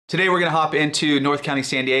Today we're gonna hop into North County,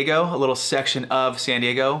 San Diego, a little section of San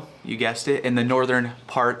Diego, you guessed it, in the northern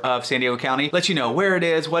part of San Diego County. Let you know where it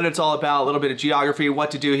is, what it's all about, a little bit of geography,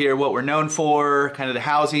 what to do here, what we're known for, kind of the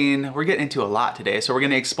housing. We're getting into a lot today, so we're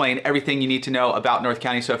gonna explain everything you need to know about North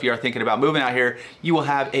County. So if you are thinking about moving out here, you will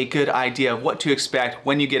have a good idea of what to expect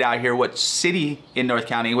when you get out here, what city in North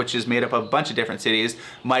County, which is made up of a bunch of different cities,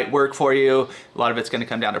 might work for you. A lot of it's gonna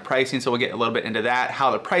come down to pricing, so we'll get a little bit into that,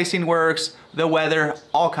 how the pricing works, the weather,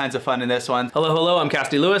 all kinds of fun in this one. Hello, I'm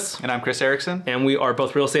Cassidy Lewis. And I'm Chris Erickson. And we are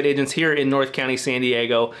both real estate agents here in North County, San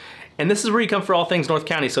Diego. And this is where you come for all things North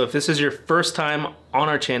County. So if this is your first time on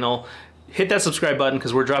our channel, hit that subscribe button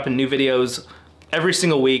because we're dropping new videos every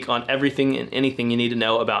single week on everything and anything you need to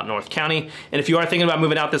know about North County. And if you are thinking about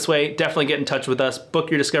moving out this way, definitely get in touch with us.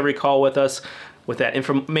 Book your discovery call with us with that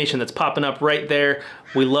information that's popping up right there.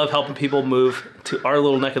 We love helping people move to our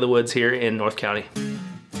little neck of the woods here in North County.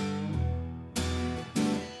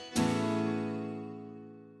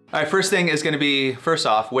 All right, first thing is gonna be, first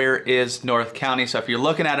off, where is North County? So if you're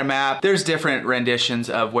looking at a map, there's different renditions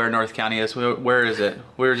of where North County is. Where is it?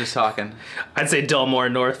 We were just talking. I'd say Del Mar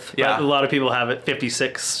North. Yeah. A lot of people have it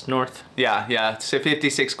 56 North. Yeah. So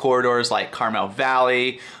 56 corridors like Carmel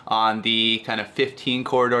Valley. On the kind of 15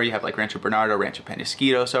 corridor, you have like Rancho Bernardo, Rancho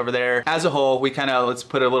Penasquitos over there. As a whole, we kind of, let's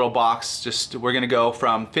put a little box, we're gonna go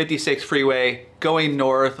from 56 freeway, going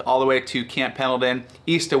north all the way to Camp Pendleton,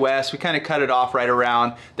 east to west. We kind of cut it off right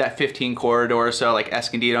around that 15 corridor, so like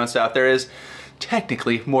Escondido and stuff. There is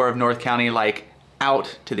technically more of North County like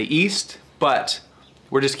out to the east, but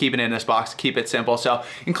we're just keeping it in this box to keep it simple. So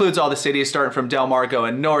includes all the cities starting from Del Mar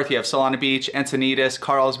going north. You have Solana Beach, Encinitas,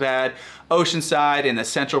 Carlsbad, Oceanside in the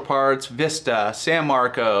central parts, Vista, San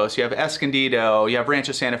Marcos, you have Escondido, you have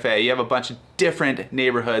Rancho Santa Fe, you have a bunch of different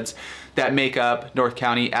neighborhoods that make up North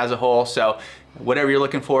County as a whole. So whatever you're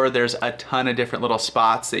looking for, there's a ton of different little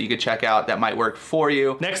spots that you could check out that might work for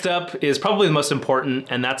you. Next up is probably the most important,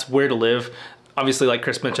 and that's where to live. Obviously, like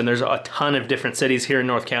Chris mentioned, there's a ton of different cities here in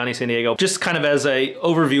North County, San Diego. Just kind of as a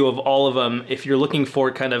overview of all of them, if you're looking for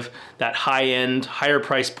kind of that high-end, higher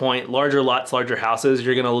price point, larger lots, larger houses,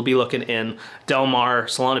 you're gonna be looking in Del Mar,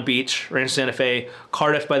 Solana Beach, Rancho Santa Fe,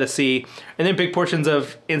 Cardiff by the sea, and then big portions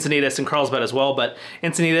of Encinitas and Carlsbad as well. But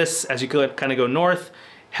Encinitas, as you kind of go north,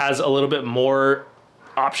 has a little bit more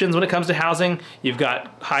options when it comes to housing. You've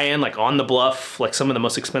got high-end, like on the bluff, like some of the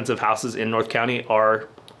most expensive houses in North County are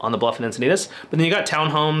on the bluff in Encinitas. But then you got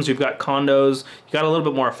townhomes, you've got condos, you got a little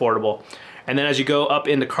bit more affordable. And then as you go up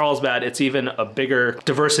into Carlsbad, it's even a bigger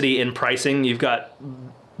diversity in pricing. You've got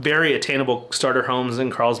very attainable starter homes in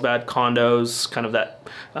Carlsbad, condos, kind of that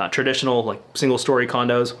traditional like single story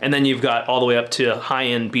condos. And then you've got all the way up to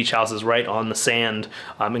high-end beach houses right on the sand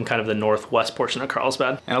in kind of the northwest portion of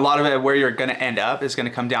Carlsbad. And a lot of it, where you're gonna end up is gonna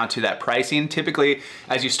come down to that pricing. Typically,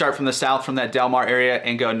 as you start from the south, from that Del Mar area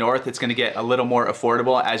and go north, it's gonna get a little more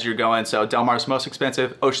affordable as you're going. So Del Mar's most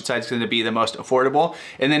expensive, Oceanside's gonna be the most affordable.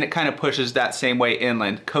 And then it kind of pushes that same way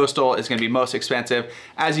inland. Coastal is gonna be most expensive.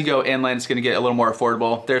 As you go inland, it's gonna get a little more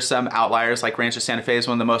affordable. There's some outliers, like Rancho Santa Fe is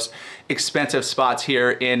one of the most expensive spots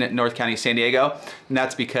here in North County, San Diego. And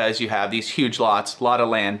that's because you have these huge lots, a lot of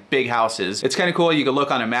land, big houses. It's kind of cool. You can look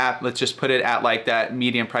on a map. Let's just put it at like that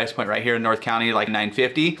median price point right here in North County, like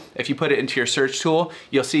 $950. If you put it into your search tool,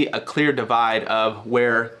 you'll see a clear divide of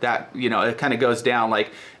where that, it kind of goes down.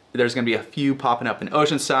 Like there's gonna be a few popping up in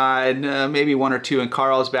Oceanside, maybe one or two in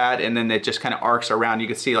Carlsbad, and then it just kind of arcs around. You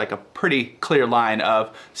can see like a pretty clear line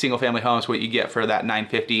of single family homes, what you get for that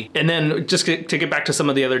 $950. And then just to get back to some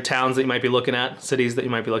of the other towns that you might be looking at, cities that you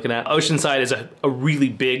might be looking at, Oceanside is a really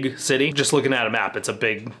big city. Just looking at a map,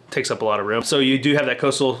 takes up a lot of room. So you do have that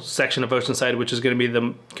coastal section of Oceanside, which is gonna be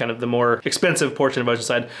the kind of the more expensive portion of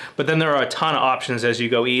Oceanside. But then there are a ton of options as you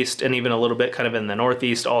go east, and even a little bit kind of in the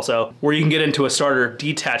northeast also, where you can get into a starter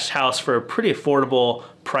detached house for a pretty affordable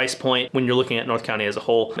price point when you're looking at North County as a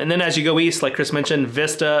whole. And then as you go east, like Chris mentioned,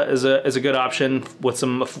 Vista is a good option with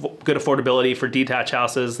some good affordability for detached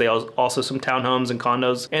houses. They also some townhomes and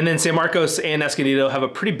condos. And then San Marcos and Escondido have a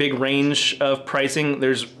pretty big range of pricing.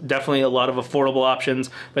 There's definitely a lot of affordable options,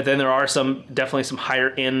 but then there are definitely some higher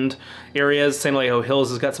end areas. San Diego Hills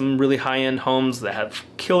has got some really high end homes that have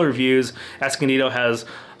killer views. Escondido has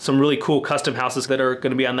some really cool custom houses that are going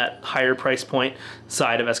to be on that higher price point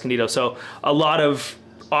side of Escondido. So a lot of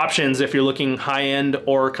options if you're looking high end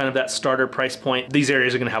or kind of that starter price point. These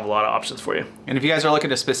areas are gonna have a lot of options for you. And if you guys are looking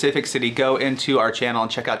at a specific city, go into our channel and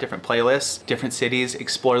check out different playlists, different cities,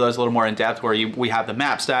 explore those a little more in depth, where we have the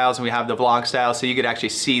map styles and we have the vlog styles, so you could actually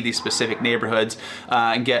see these specific neighborhoods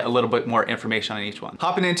and get a little bit more information on each one.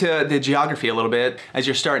 Hopping into the geography a little bit, as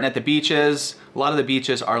you're starting at the beaches, a lot of the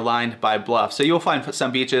beaches are lined by bluffs. So you'll find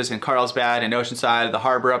some beaches in Carlsbad and Oceanside, the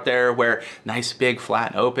harbor up there, where nice, big,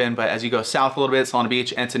 flat, and open. But as you go south a little bit, Solana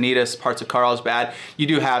Beach, Encinitas, parts of Carlsbad, you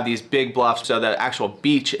do have these big bluffs. So the actual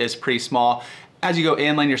beach is pretty small. As you go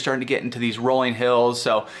inland, you're starting to get into these rolling hills.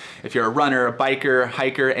 So if you're a runner, a biker,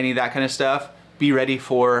 hiker, any of that kind of stuff, be ready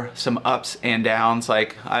for some ups and downs.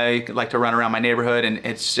 Like I like to run around my neighborhood and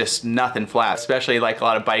it's just nothing flat, especially like a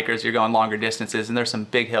lot of bikers, you're going longer distances and there's some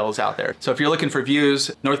big hills out there. So if you're looking for views,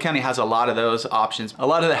 North County has a lot of those options. A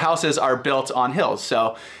lot of the houses are built on hills.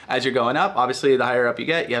 So as you're going up, obviously the higher up you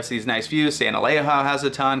get, you have these nice views. San Alejo has a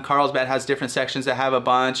ton. Carlsbad has different sections that have a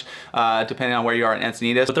bunch, depending on where you are in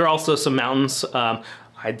Encinitas. But there are also some mountains.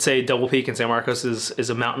 I'd say Double Peak in San Marcos is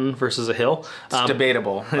a mountain versus a hill. It's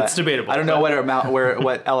debatable. It's debatable. I don't know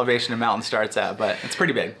what elevation a mountain starts at, but it's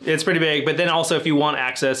pretty big. It's pretty big. But then also if you want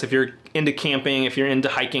access, if you're into camping, if you're into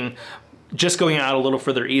hiking, just going out a little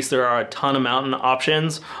further east, there are a ton of mountain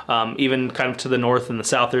options. Even kind of to the north and the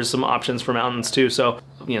south, there's some options for mountains too. So,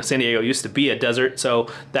 you know, San Diego used to be a desert, so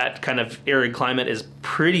that kind of arid climate is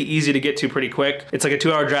pretty easy to get to pretty quick. It's like a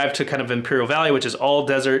 2-hour drive to kind of Imperial Valley, which is all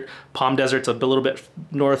desert. Palm Desert's a little bit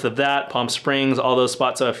north of that. Palm Springs, all those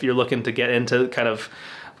spots. So if you're looking to get into kind of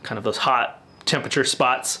those hot temperature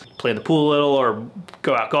spots, play in the pool a little or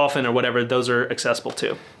go out golfing or whatever, those are accessible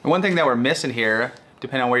too. And one thing that we're missing here,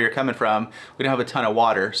 depending on where you're coming from, we don't have a ton of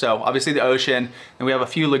water. So obviously the ocean, and we have a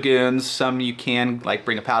few lagoons. Some you can like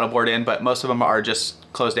bring a paddleboard in, but most of them are just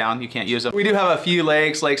closed down. You can't use them. We do have a few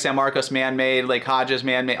lakes, Lake San Marcos man-made, Lake Hodges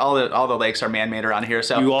man-made. All the lakes are man-made around here.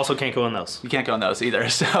 So you also can't go in those. You can't go in those either.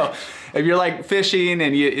 So if you're like fishing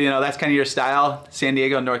and you know that's kind of your style, San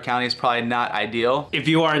Diego, North County is probably not ideal. If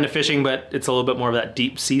you are into fishing, but it's a little bit more of that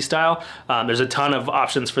deep sea style, there's a ton of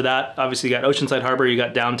options for that. Obviously you got Oceanside Harbor, you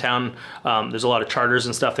got downtown. There's a lot of charters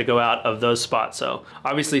and stuff that go out of those spots. So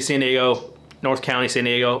obviously San Diego, North County, San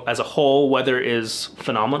Diego as a whole, weather is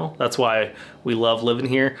phenomenal. That's why we love living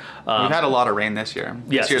here. We've had a lot of rain this year.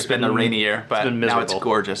 Yes, this year's been a rainy year, but now it's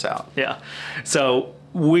gorgeous out. Yeah. So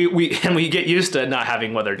we get used to not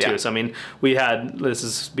having weather too. Yeah. So I mean, this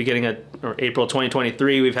is beginning of April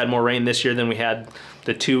 2023. We've had more rain this year than we had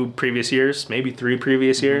the 2 previous years, maybe 3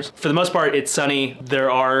 previous years. For the most part, it's sunny. There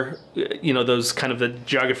are, you know, those kind of the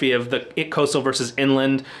geography of the coastal versus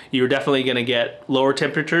inland. You're definitely going to get lower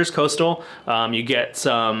temperatures coastal. You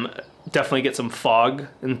definitely get some fog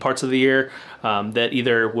in parts of the year that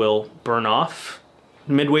either will burn off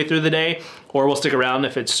midway through the day or will stick around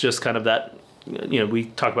if it's just kind of that. You know, we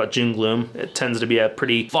talk about June gloom. It tends to be a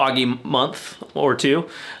pretty foggy month or two,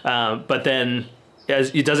 but then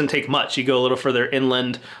as it doesn't take much. You go a little further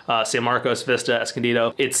inland, San Marcos, Vista,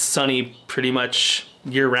 Escondido. It's sunny pretty much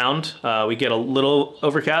year round. We get a little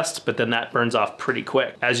overcast, but then that burns off pretty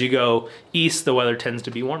quick. As you go east, the weather tends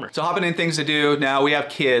to be warmer. So hopping in things to do, now we have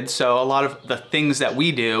kids, so a lot of the things that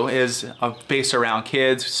we do is based around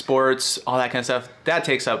kids, sports, all that kind of stuff. That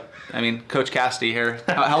takes up, I mean, Coach Cassidy here,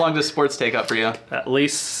 how long does sports take up for you? At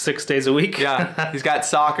least 6 days a week. Yeah, he's got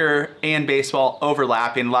soccer and baseball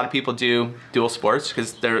overlapping. A lot of people do dual sports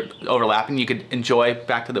because they're overlapping. You could enjoy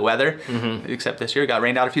back to the weather, except this year it got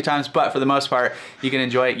rained out a few times, but for the most part, you can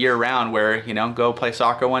enjoy it year round where, you know, go play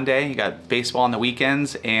soccer one day, you got baseball on the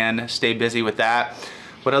weekends and stay busy with that.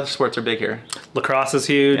 What other sports are big here? Lacrosse is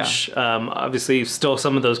huge. Yeah. Obviously, still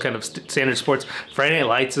some of those kind of standard sports. Friday Night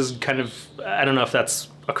Lights is kind of, I don't know if that's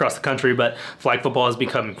across the country, but flag football has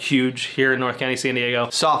become huge here in North County, San Diego.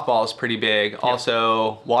 Softball is pretty big. Yep.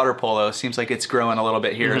 Also, water polo seems like it's growing a little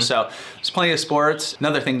bit here. So there's plenty of sports.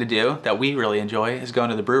 Another thing to do that we really enjoy is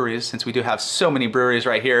going to the breweries. Since we do have so many breweries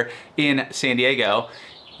right here in San Diego,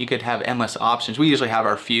 you could have endless options. We usually have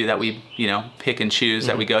our few that we, you know, pick and choose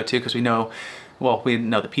that we go to because we know, well, we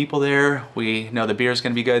know the people there. We know the beer is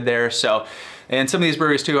going to be good there. So, and some of these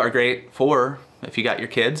breweries too are great for, if you got your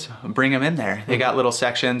kids, bring them in there. They got little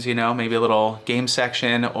sections, you know, maybe a little game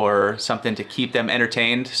section or something to keep them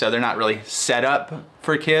entertained. So they're not really set up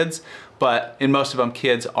for kids, but in most of them,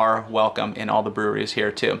 kids are welcome in all the breweries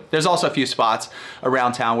here too. There's also a few spots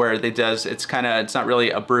around town where it's not really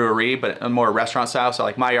a brewery, but a more restaurant style. So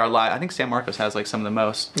like My Yard Live, I think San Marcos has like some of the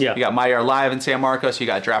most. Yeah. You got My Yard Live in San Marcos, you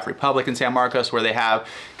got Draft Republic in San Marcos where they have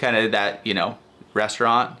kind of that, you know,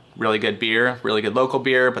 restaurant, really good beer, really good local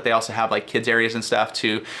beer, but they also have like kids areas and stuff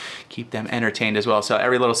to keep them entertained as well. So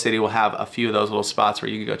every little city will have a few of those little spots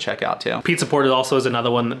where you can go check out too. Pizza Port also is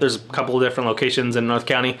another one. There's a couple of different locations in North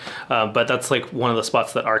County, but that's like one of the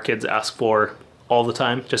spots that our kids ask for all the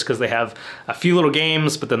time just because they have a few little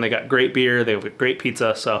games, but then they got great beer, they have great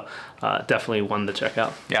pizza, so definitely one to check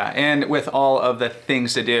out. Yeah, and with all of the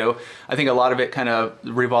things to do, I think a lot of it kind of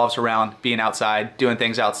revolves around being outside, doing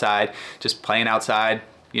things outside, just playing outside,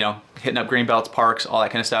 you know, hitting up green belts, parks, all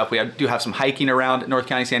that kind of stuff. We do have some hiking around North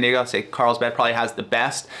County, San Diego. I'd say Carlsbad probably has the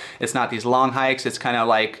best. It's not these long hikes. It's kind of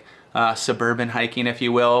like suburban hiking, if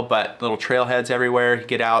you will, but little trailheads everywhere. You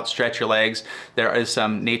get out, stretch your legs. There is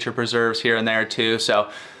some nature preserves here and there too. So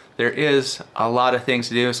there is a lot of things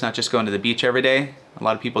to do. It's not just going to the beach every day. A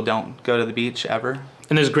lot of people don't go to the beach ever.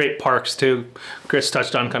 And there's great parks too. Chris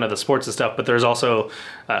touched on kind of the sports and stuff, but there's also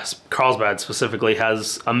Carlsbad specifically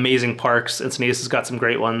has amazing parks. Encinitas has got some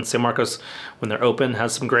great ones. San Marcos, when they're open,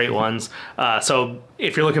 has some great ones. So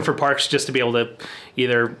if you're looking for parks just to be able to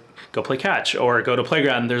either go play catch or go to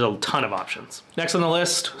playground, there's a ton of options. Next on the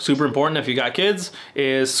list, super important if you got kids,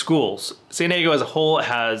 is schools. San Diego as a whole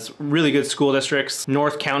has really good school districts.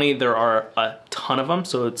 North County, there are a ton of them,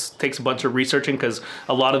 so it takes a bunch of researching because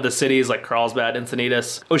a lot of the cities like Carlsbad,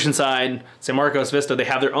 Encinitas, Oceanside, San Marcos, Vista, they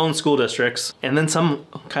have their own school districts, and then some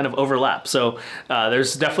kind of overlap. So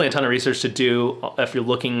there's definitely a ton of research to do if you're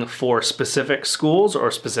looking for specific schools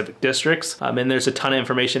or specific districts. And there's a ton of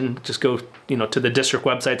information. Just go, to the district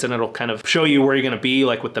websites and it'll kind of show you where you're going to be,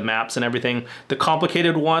 like with the maps and everything. The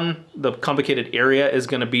complicated one, the complicated area is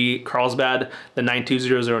going to be Carlsbad, the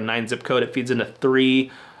 92009 zip code. It feeds into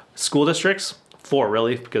 3 school districts. 4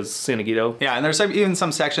 really, because San Diego. Yeah, and there's even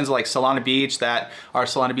some sections like Solana Beach that are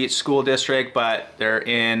Solana Beach School District, but they're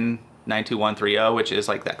in 92130, which is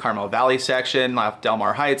like that Carmel Valley section, Del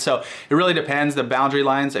Mar Heights. So it really depends, the boundary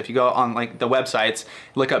lines. If you go on like the websites,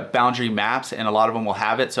 look up boundary maps, and a lot of them will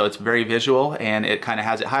have it. So it's very visual, and it kind of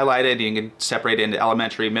has it highlighted. You can separate it into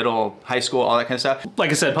elementary, middle, high school, all that kind of stuff. Like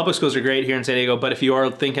I said, public schools are great here in San Diego, but if you are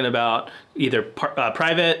thinking about either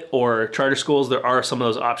private or charter schools, there are some of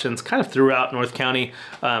those options kind of throughout North County.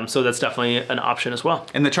 So that's definitely an option as well.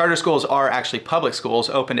 And the charter schools are actually public schools,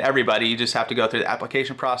 open to everybody. You just have to go through the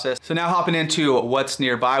application process. So now hopping into what's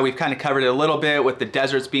nearby, we've kind of covered it a little bit with the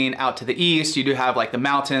deserts being out to the east. You do have like the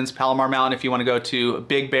mountains, Palomar Mountain. If you want to go to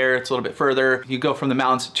Big Bear, it's a little bit further. You go from the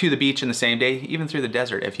mountains to the beach in the same day, even through the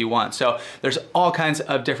desert if you want. So there's all kinds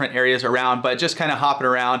of different areas around, but just kind of hopping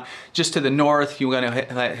around. Just to the north, you're going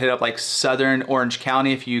to hit up like southern Orange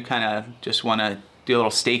County if you kind of just want to do a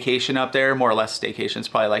little staycation up there. More or less staycation. It's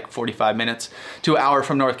probably like 45 minutes to an hour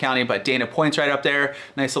from North County, but Dana Point's right up there.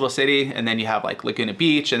 Nice little city. And then you have like Laguna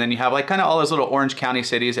Beach, and then you have like kind of all those little Orange County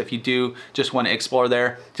cities if you do just want to explore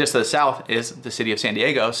there. Just to the south is the city of San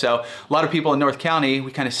Diego. So a lot of people in North County,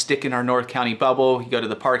 we kind of stick in our North County bubble. You go to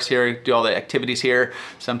the parks here, do all the activities here.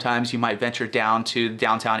 Sometimes you might venture down to the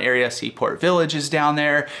downtown area. Seaport Village is down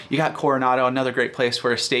there. You got Coronado, another great place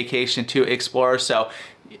for a staycation to explore. So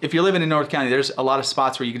if you're living in North County, there's a lot of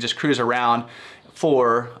spots where you can just cruise around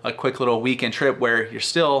for a quick little weekend trip where you're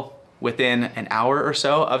still within an hour or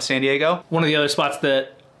so of San Diego. One of the other spots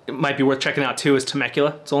that might be worth checking out too is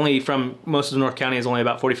Temecula. It's only from most of North County is only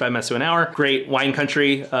about 45 minutes to an hour. Great wine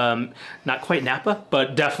country, not quite Napa,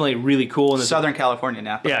 but definitely really cool. And Southern California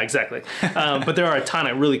Napa. Yeah, exactly. But there are a ton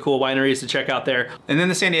of really cool wineries to check out there. And then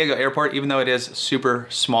the San Diego airport, even though it is super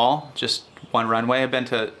small, just one runway. I've been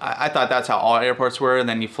to, I thought that's how all airports were, and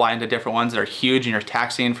then you fly into different ones that are huge and you're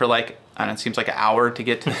taxiing for like, I don't know, it seems like an hour to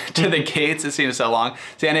get to the gates. It seems so long.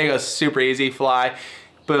 San Diego's super easy, fly,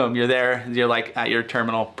 boom, you're there. You're like at your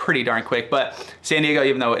terminal pretty darn quick. But San Diego,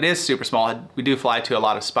 even though it is super small, we do fly to a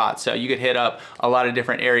lot of spots. So you could hit up a lot of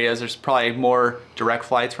different areas. There's probably more direct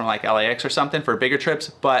flights from like LAX or something for bigger trips,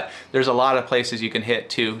 but there's a lot of places you can hit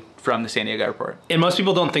to from the San Diego airport. And most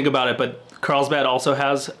people don't think about it, but Carlsbad also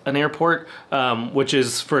has an airport, which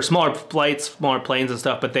is for smaller flights, smaller planes and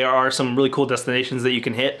stuff, but there are some really cool destinations that you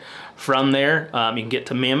can hit from there. You can get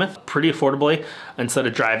to Mammoth pretty affordably. Instead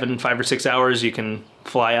of driving 5 or 6 hours, you can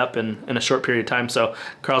fly up in a short period of time. So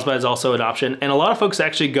Carlsbad is also an option. And a lot of folks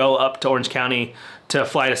actually go up to Orange County to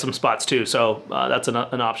fly to some spots too. So that's an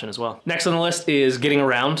option as well. Next on the list is getting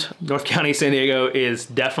around. North County, San Diego is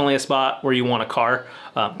definitely a spot where you want a car.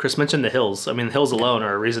 Chris mentioned the hills. I mean, the hills alone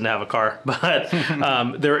are a reason to have a car, but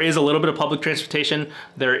there is a little bit of public transportation.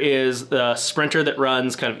 There is the Sprinter that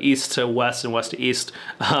runs kind of east to west and west to east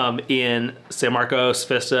in San Marcos,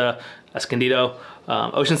 Vista, Escondido,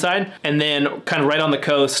 Oceanside. And then kind of right on the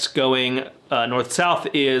coast going north-south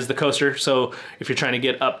is the coaster. So if you're trying to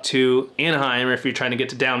get up to Anaheim or if you're trying to get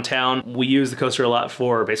to downtown, we use the coaster a lot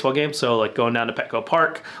for baseball games. So like going down to Petco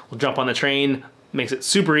Park, we'll jump on the train, makes it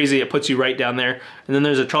super easy. It puts you right down there. And then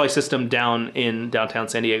there's a trolley system down in downtown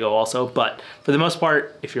San Diego also. But for the most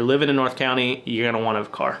part, if you're living in North County, you're gonna want a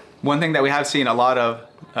car. One thing that we have seen a lot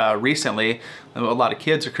of recently, a lot of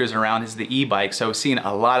kids are cruising around is the e-bike. So we've seen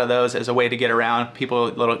a lot of those as a way to get around. People,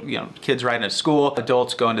 little, kids riding to school,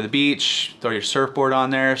 adults going to the beach, throw your surfboard on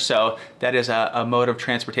there. So that is a mode of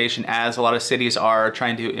transportation, as a lot of cities are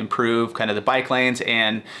trying to improve kind of the bike lanes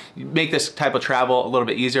and make this type of travel a little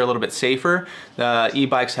bit easier, a little bit safer. The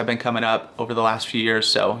e-bikes have been coming up over the last few years,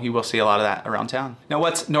 so you will see a lot of that around town. Now,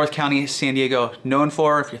 what's North County, San Diego known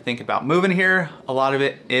for? If you're thinking about moving here, a lot of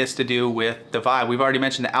it is to do with the vibe. We've already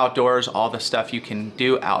mentioned the outdoors, all the stuff you can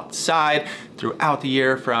do outside throughout the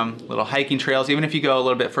year, from little hiking trails. Even if you go a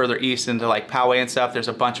little bit further east into like Poway and stuff, there's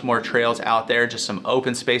a bunch more trails out there, just some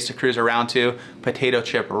open space to cruise around to. Potato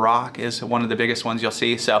Chip Rock is one of the biggest ones you'll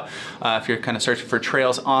see. So if you're kind of searching for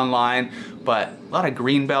trails online, but a lot of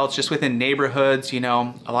green belts just within neighborhoods, a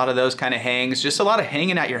lot of those kind of hangs, just a lot of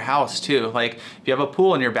hanging at your house too. Like if you have a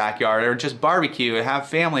pool in your backyard or just barbecue and have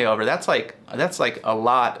family over, that's like a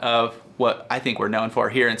lot of what I think we're known for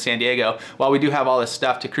here in San Diego. While we do have all this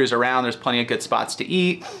stuff to cruise around, there's plenty of good spots to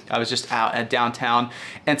eat. I was just out at downtown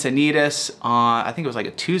Encinitas on, I think it was like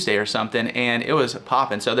a Tuesday or something, and it was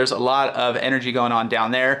popping. So there's a lot of energy going on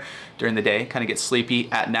down there during the day, kind of get sleepy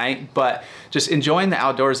at night, but just enjoying the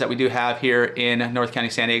outdoors that we do have here in North County,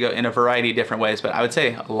 San Diego in a variety of different ways. But I would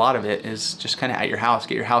say a lot of it is just kind of at your house.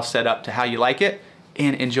 Get your house set up to how you like it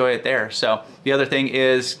and enjoy it there. So the other thing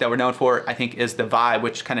is that we're known for, I think, is the vibe,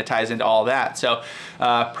 which kind of ties into all that. So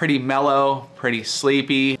pretty mellow, pretty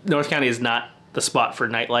sleepy. North County is not the spot for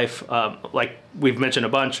nightlife. Like we've mentioned a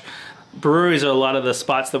bunch, breweries are a lot of the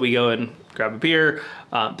spots that we go and grab a beer.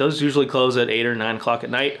 Those usually close at 8 or 9 o'clock at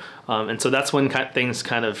night. And so that's when things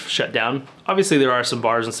kind of shut down. Obviously there are some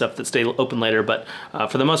bars and stuff that stay open later, but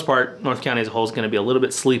for the most part, North County as a whole is going to be a little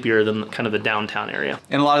bit sleepier than kind of the downtown area.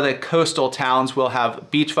 And a lot of the coastal towns will have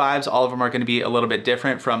beach vibes. All of them are going to be a little bit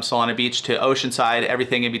different, from Solana Beach to Oceanside,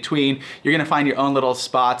 everything in between. You're going to find your own little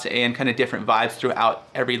spots and kind of different vibes throughout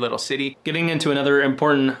every little city. Getting into another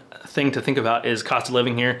important thing to think about is cost of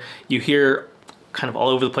living here. You hear kind of all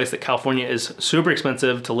over the place that California is super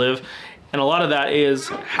expensive to live, and a lot of that is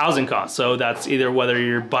housing costs. So that's either whether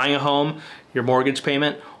you're buying a home, your mortgage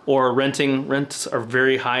payment, or renting. Rents are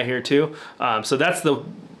very high here too. So that's the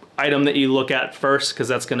item that you look at first, because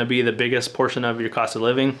that's going to be the biggest portion of your cost of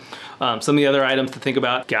living. Some of the other items to think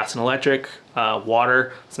about: gas and electric,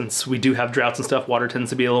 water. Since we do have droughts and stuff, water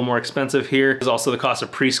tends to be a little more expensive here. There's also the cost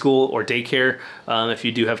of preschool or daycare. If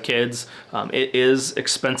you do have kids, it is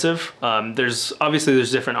expensive. There's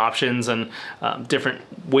different options and different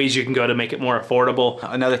ways you can go to make it more affordable.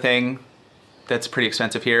 Another thing that's pretty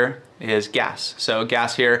expensive here is gas. So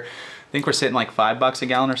gas here, I think we're sitting like $5 a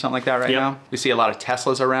gallon or something like that right now. We see a lot of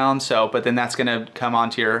Teslas around, but then that's gonna come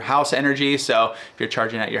onto your house energy. So if you're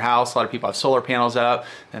charging at your house, a lot of people have solar panels up,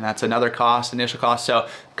 and that's another cost, initial cost. So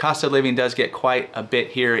cost of living does get quite a bit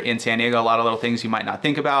here in San Diego. A lot of little things you might not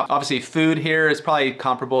think about. Obviously food here is probably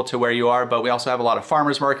comparable to where you are, but we also have a lot of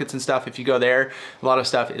farmers markets and stuff. If you go there, a lot of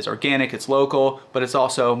stuff is organic, it's local, but it's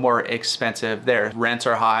also more expensive there. Rents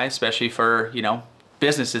are high, especially for,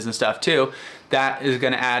 businesses and stuff too. That is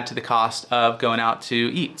going to add to the cost of going out to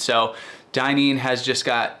eat. So dining has just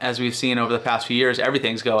got, as we've seen over the past few years,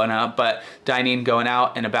 everything's going up, but dining, going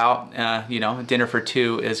out and about, dinner for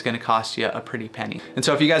two is going to cost you a pretty penny. And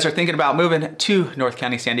so if you guys are thinking about moving to North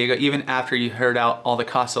County, San Diego, even after you heard out all the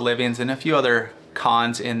cost of livings and a few other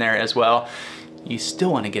cons in there as well, you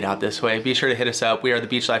still want to get out this way, be sure to hit us up. We are the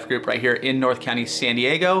Beach Life Group right here in North County, San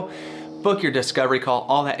Diego. Book your discovery call.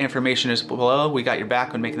 All that information is below. We got your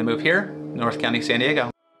back when making the move here, North County, San Diego.